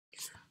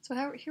So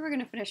here we're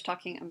going to finish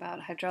talking about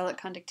hydraulic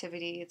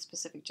conductivity, its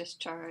specific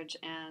discharge,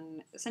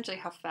 and essentially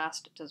how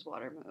fast does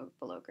water move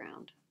below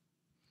ground.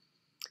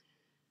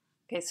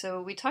 Okay,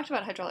 so we talked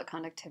about hydraulic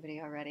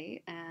conductivity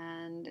already,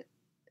 and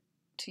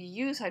to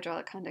use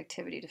hydraulic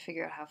conductivity to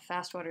figure out how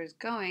fast water is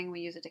going,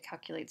 we use it to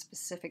calculate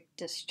specific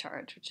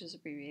discharge, which is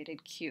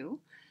abbreviated Q.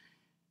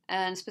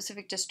 And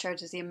specific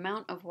discharge is the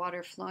amount of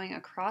water flowing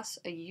across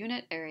a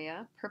unit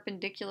area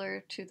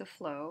perpendicular to the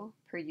flow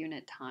per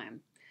unit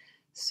time.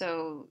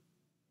 So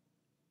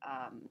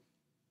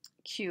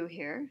Q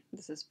here,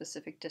 this is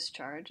specific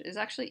discharge, is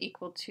actually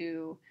equal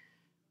to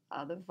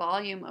the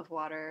volume of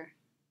water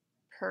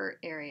per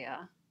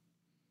area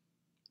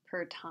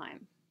per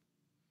time.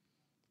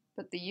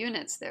 But the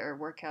units there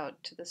work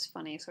out to this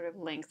funny sort of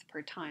length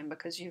per time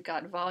because you've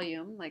got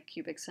volume, like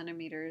cubic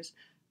centimeters,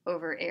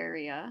 over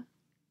area,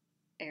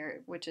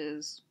 which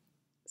is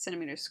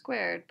centimeters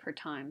squared per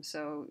time.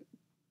 So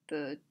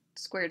the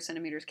squared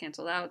centimeters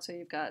canceled out, so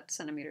you've got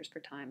centimeters per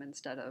time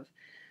instead of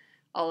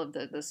all of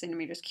the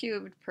centimeters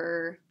cubed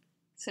per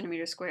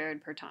centimeter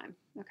squared per time.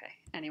 Okay,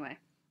 anyway.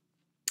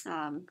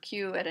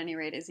 Q at any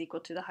rate is equal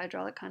to the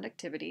hydraulic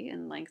conductivity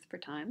in length per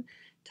time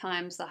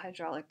times the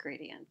hydraulic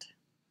gradient,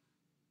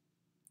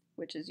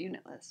 which is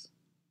unitless.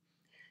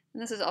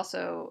 And this is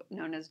also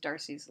known as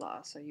Darcy's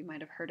law, so you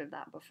might have heard of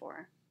that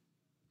before.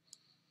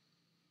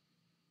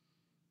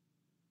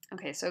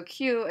 Okay, so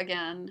Q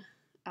again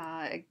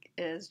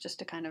is, just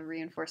to kind of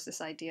reinforce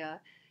this idea,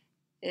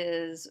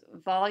 is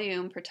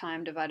volume per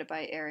time divided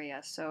by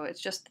area. So it's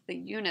just that the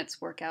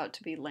units work out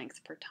to be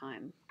length per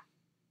time.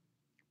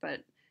 But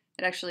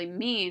it actually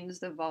means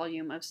the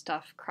volume of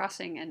stuff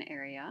crossing an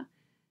area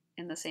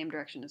in the same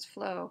direction as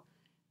flow,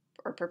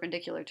 or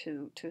perpendicular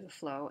to the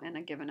flow in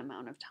a given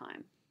amount of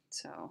time.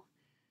 So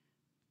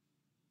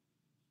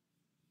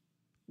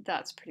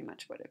that's pretty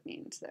much what it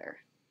means there.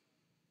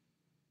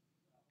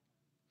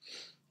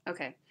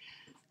 Okay,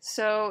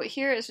 so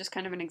here is just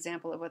kind of an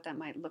example of what that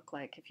might look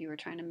like if you were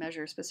trying to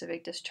measure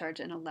specific discharge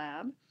in a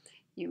lab.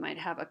 You might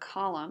have a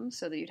column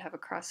so that you'd have a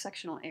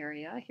cross-sectional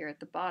area here at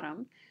the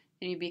bottom,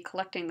 and you'd be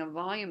collecting the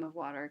volume of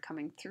water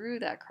coming through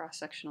that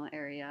cross-sectional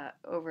area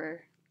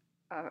over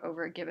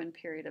a given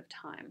period of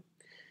time.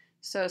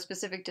 So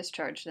specific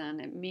discharge then,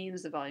 it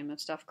means the volume of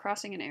stuff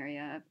crossing an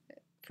area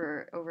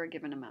for over a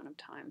given amount of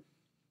time.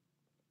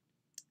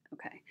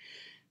 Okay,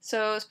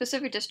 so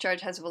specific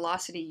discharge has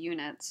velocity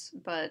units,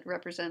 but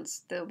represents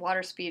the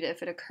water speed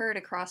if it occurred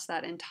across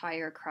that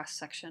entire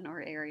cross-section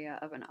or area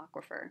of an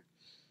aquifer.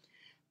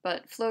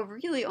 But flow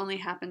really only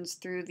happens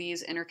through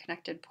these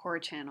interconnected pore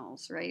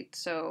channels, right?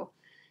 So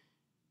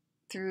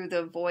through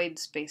the void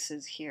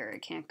spaces here,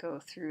 it can't go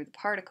through the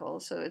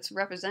particles, so it's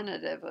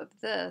representative of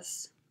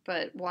this,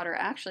 but water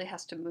actually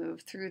has to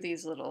move through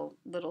these little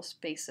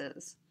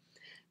spaces.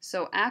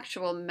 So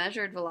actual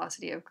measured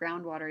velocity of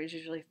groundwater is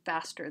usually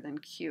faster than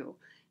Q.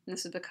 And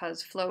this is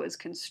because flow is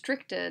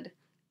constricted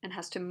and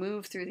has to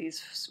move through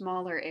these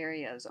smaller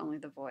areas, only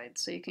the void.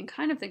 So you can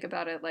kind of think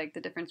about it like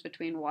the difference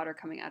between water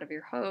coming out of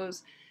your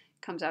hose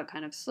comes out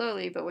kind of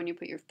slowly, but when you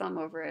put your thumb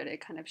over it,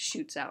 it kind of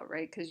shoots out,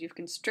 right? Because you've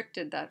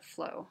constricted that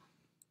flow.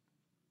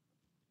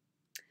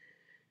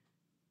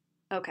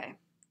 Okay,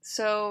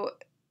 so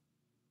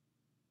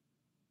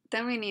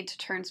then we need to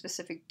turn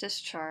specific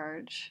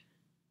discharge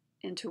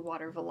into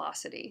water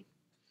velocity.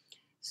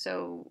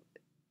 So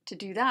to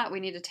do that, we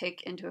need to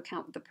take into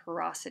account the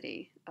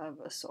porosity of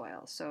a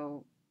soil.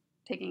 So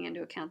taking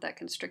into account that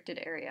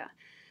constricted area.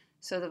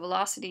 So the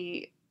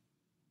velocity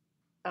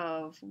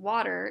of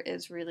water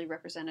is really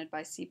represented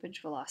by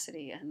seepage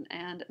velocity,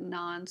 and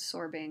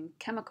non-sorbing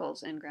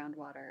chemicals in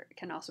groundwater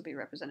can also be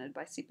represented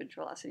by seepage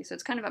velocity. So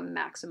it's kind of a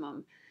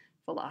maximum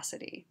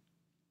velocity.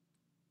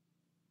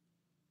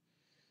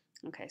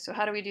 Okay, so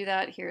how do we do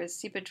that? Here is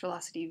seepage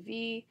velocity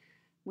V.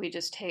 We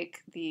just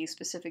take the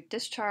specific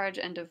discharge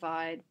and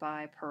divide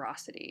by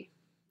porosity.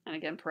 And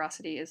again,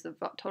 porosity is the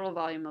total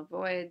volume of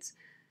voids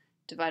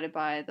divided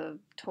by the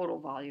total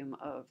volume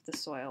of the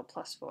soil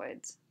plus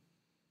voids.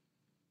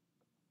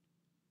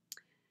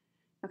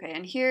 Okay,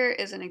 and here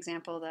is an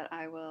example that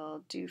I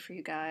will do for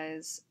you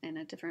guys in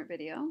a different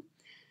video,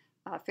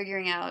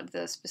 figuring out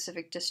the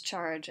specific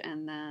discharge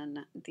and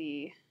then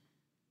the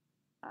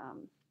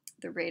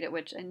rate at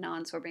which a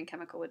non-sorbing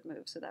chemical would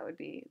move. So that would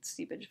be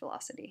seepage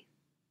velocity.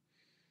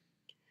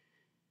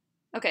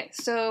 Okay,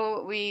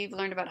 so we've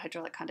learned about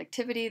hydraulic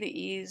conductivity,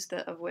 the ease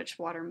of which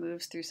water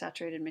moves through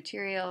saturated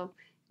material.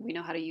 We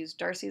know how to use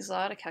Darcy's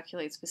law to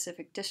calculate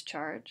specific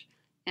discharge,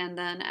 and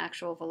then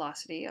actual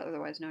velocity,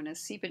 otherwise known as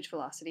seepage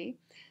velocity.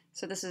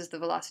 So this is the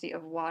velocity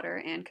of water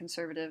and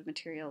conservative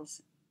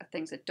materials,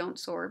 things that don't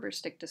sorb or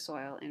stick to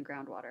soil in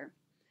groundwater.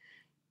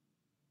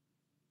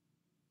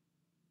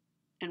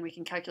 And we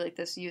can calculate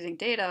this using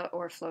data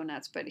or flow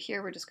nets, but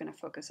here we're just going to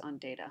focus on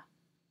data.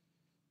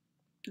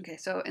 Okay,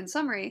 so in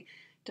summary,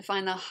 to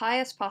find the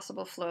highest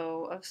possible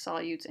flow of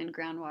solutes in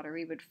groundwater,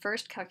 we would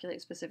first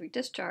calculate specific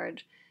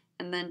discharge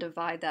and then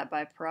divide that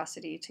by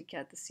porosity to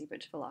get the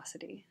seepage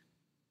velocity.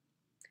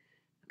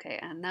 Okay,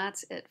 and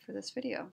that's it for this video.